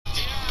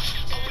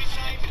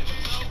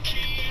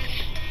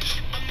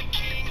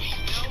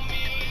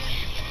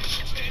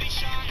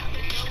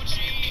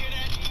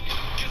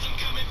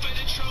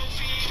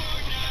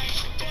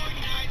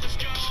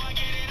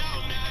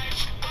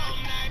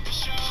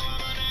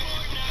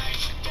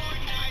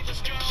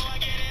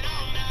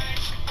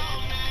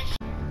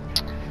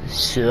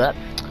Shit.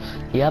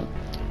 Yep.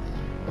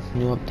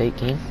 New update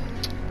game.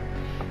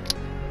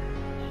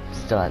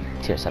 Still at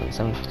tier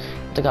 77.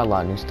 They got a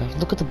lot of new stuff.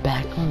 Look at the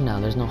background now.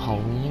 There's no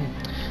Halloween.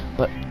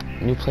 But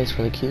new place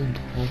for the cube.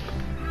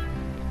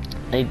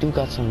 They do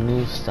got some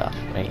new stuff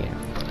right here.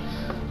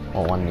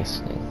 Well, one new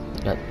thing.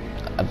 Got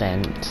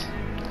event.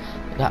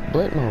 Got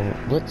Blitz mode.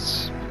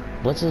 Blitz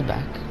is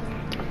back.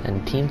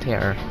 And Team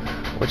Terror,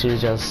 which is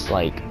just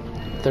like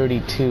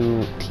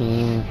 32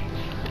 team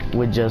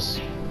with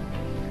just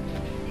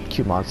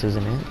cute monsters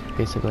in it,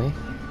 basically.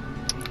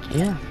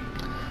 Yeah.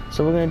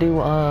 So we're gonna do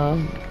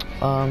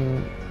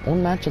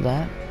one match of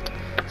that.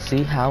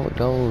 See how it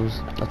goes.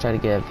 I'll try to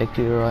get a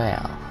victory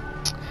royale.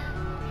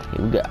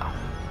 Here we go.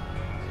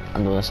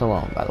 I'm doing this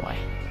alone, by the way.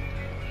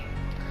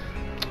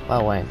 By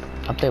the way,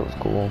 update was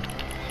cool.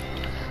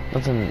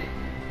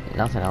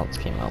 Nothing else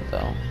came out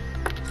though.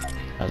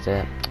 That's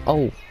it.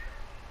 Oh,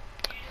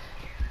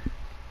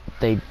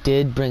 they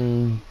did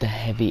bring the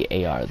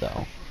heavy AR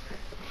though.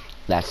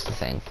 That's the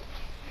thing.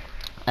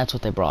 That's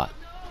what they brought.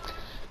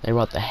 They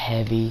brought the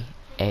heavy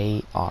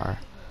AR.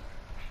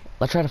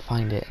 Let's try to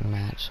find it in a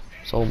match.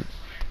 So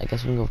I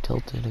guess we can go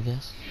tilted, I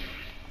guess.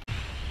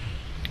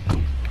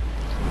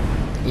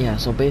 Yeah,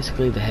 so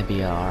basically the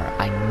heavy AR,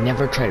 I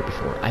never tried it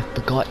before. I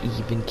forgot it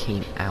even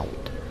came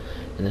out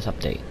in this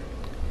update.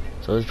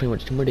 So there's pretty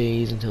much 2 more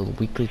days until the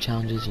weekly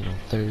challenges, you know,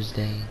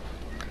 Thursday.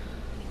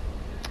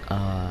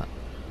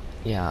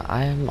 Yeah,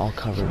 I am all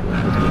covered with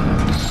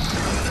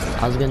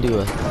videos. I was gonna do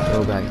a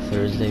throwback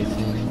Thursday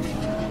thing,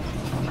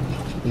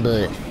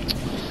 but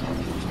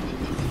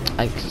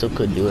I still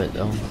could do it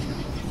though.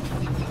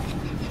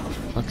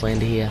 Let's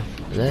land here.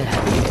 Is that a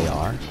heavy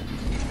AR?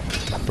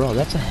 Bro,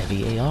 that's a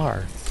heavy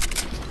AR.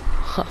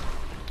 Huh.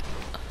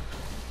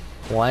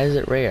 Why is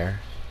it rare?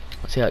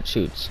 Let's see how it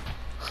shoots.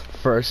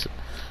 First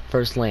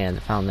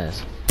land, found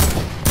this.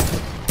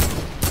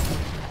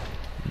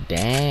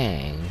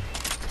 Dang.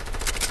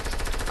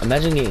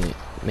 Imagine getting,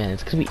 man,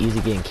 it's gonna be easy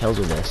getting kills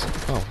with this.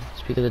 Oh,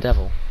 speak of the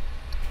devil.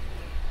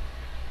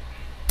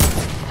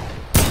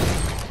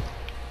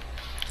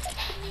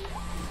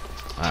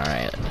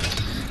 Alright.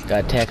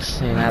 Got a text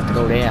saying I have to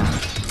go there.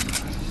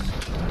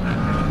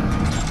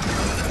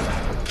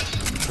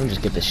 Let me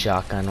just get the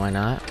shotgun, why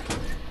not?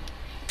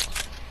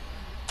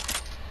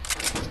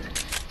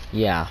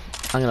 Yeah,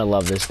 I'm gonna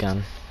love this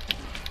gun.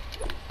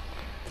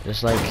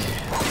 Just like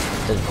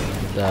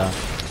the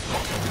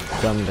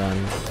gum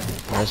gun.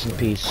 Rest in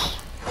peace.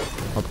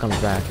 Hope it comes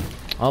back.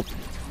 Oh.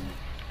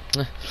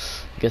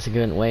 Guess he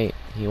couldn't wait.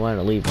 He wanted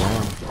to leave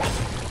now.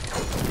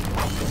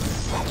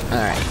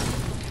 Alright.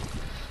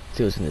 Let's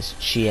see what's in this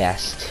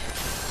chest.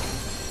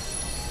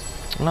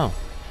 Oh.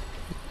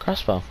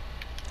 Crossbow.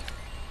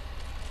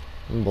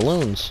 And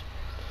balloons.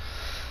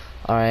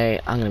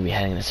 Alright, I'm gonna be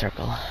heading in a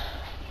circle.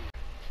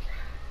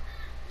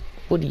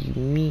 What do you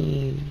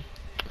mean?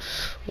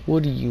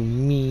 What do you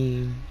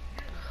mean?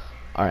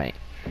 Alright.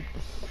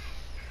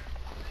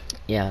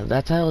 Yeah,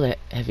 that's how the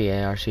heavy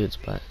AR shoots,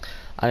 but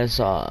I just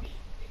saw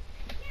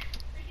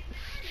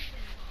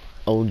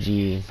OG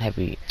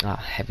heavy,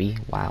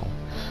 wow.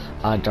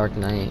 Dark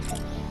Knight.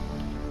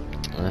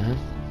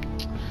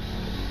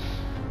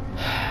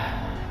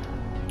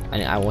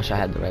 I wish I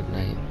had the Red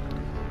Knight.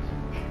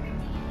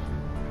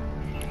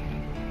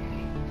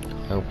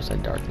 I hope it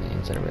said Dark Knight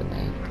instead of Red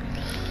Knight.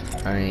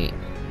 Alright.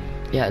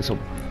 Yeah, so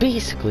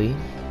basically,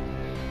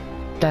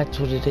 that's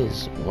what it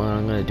is. What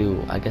I'm gonna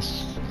do, I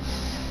guess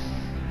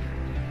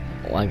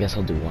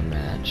I'll do one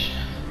match.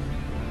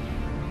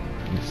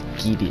 Let's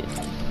get it.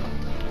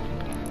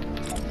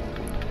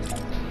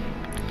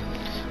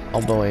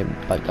 Oh boy,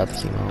 I got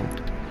this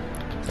emote.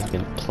 I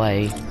can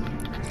play.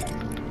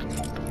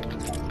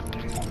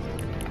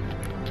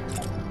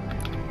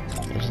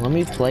 Just let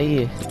me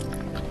play.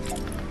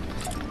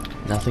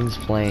 Nothing's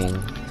playing.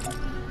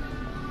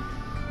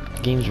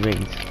 The game's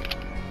rigged.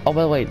 Oh,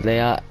 by the way, they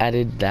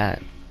added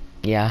that.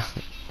 Yeah.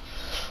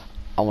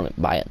 I want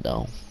to buy it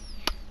though.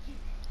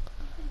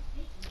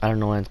 I don't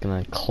know when it's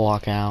gonna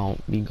clock out,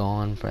 be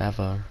gone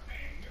forever.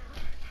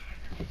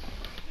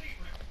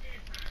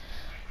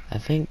 I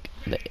think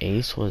the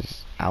Ace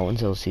was out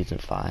until season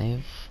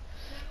 5,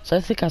 so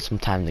I think I have some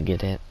time to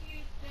get it.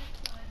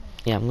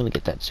 Yeah, I'm gonna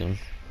get that soon.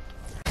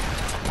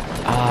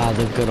 Ah,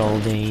 the good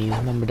old days.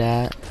 Remember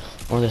that?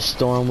 When the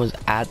storm was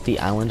at the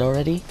island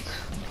already?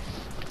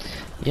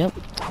 Yep.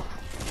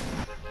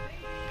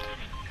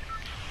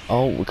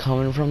 Oh, we're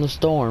coming from the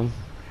storm.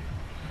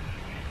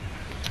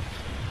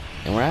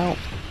 And we're out.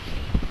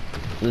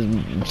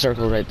 The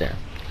circle right there.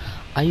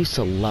 I used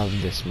to love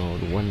this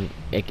mode when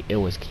it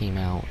came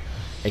out.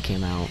 It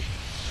came out.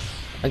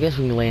 I guess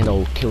we can land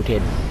all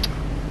tilted.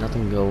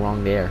 Nothing can go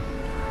wrong there.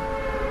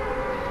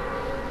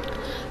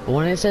 But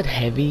when I said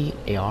heavy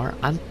AR,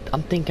 I'm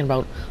thinking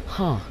about,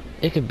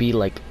 it could be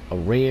like a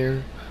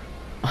rare.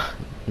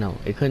 No,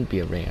 it couldn't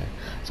be a rare.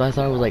 So I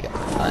thought it was like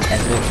an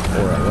epic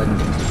or a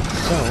legendary.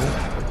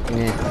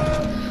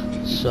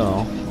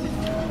 So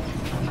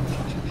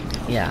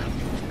yeah.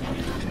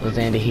 Let's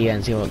land it here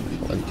and see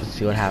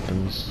what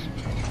happens.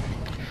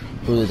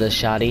 Ooh, the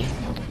shoddy.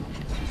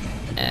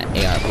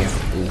 AR here.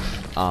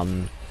 Oof.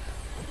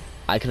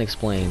 I can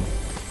explain.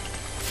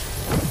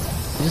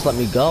 You just let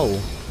me go.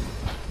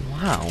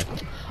 Wow.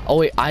 Oh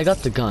wait, I got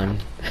the gun.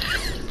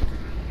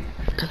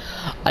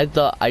 I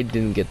thought I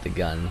didn't get the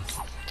gun.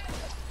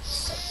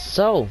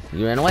 So,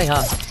 you ran away,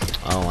 huh?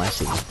 Oh, I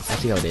see. I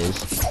see how it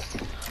is.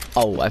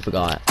 Oh, I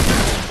forgot.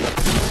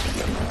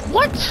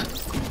 What?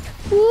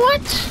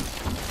 What?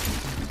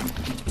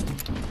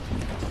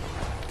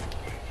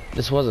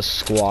 This was a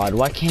squad.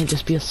 Why can't it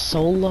just be a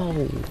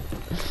solo?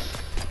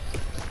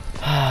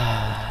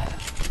 I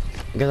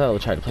guess I will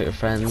try to play with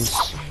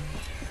friends.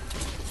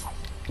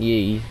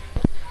 Yay.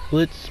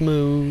 Let's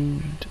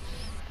move.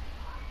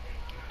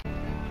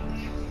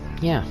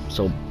 Yeah,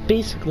 so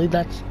basically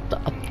that's the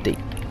update.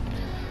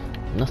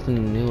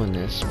 Nothing new in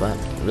this, but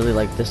I really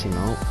like this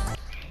emote.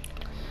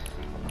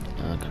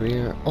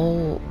 Career.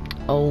 Oh,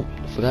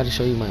 forgot to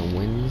show you my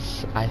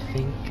wins, I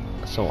think.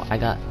 So I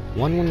got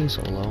 1 win in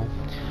solo,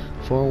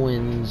 4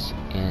 wins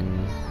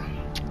in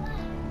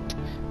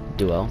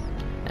duo,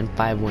 and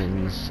 5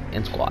 wins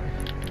in squad.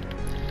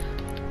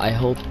 I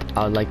hope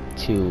I would like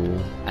to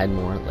add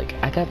more. Like,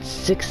 I got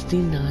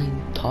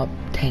 69 top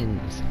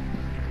 10s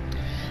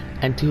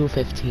and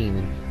 215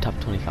 in top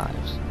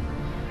 25s.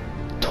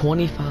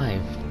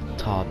 25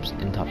 tops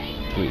in top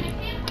 3.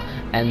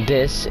 And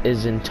this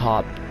is in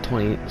top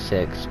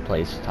 26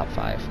 place, top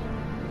 5.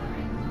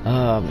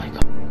 Oh my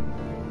god.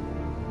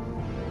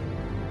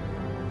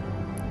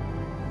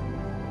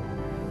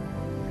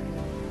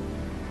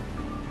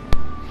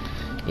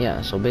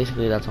 Yeah, so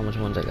basically that's how much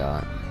ones I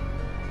got.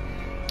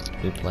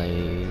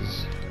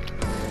 Replays,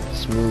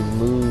 smooth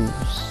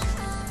moves.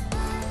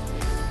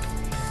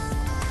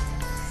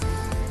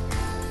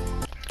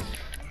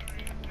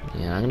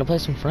 Yeah, I'm gonna play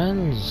some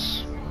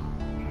friends.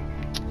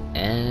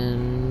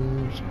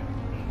 And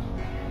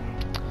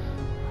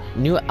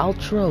new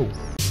outro.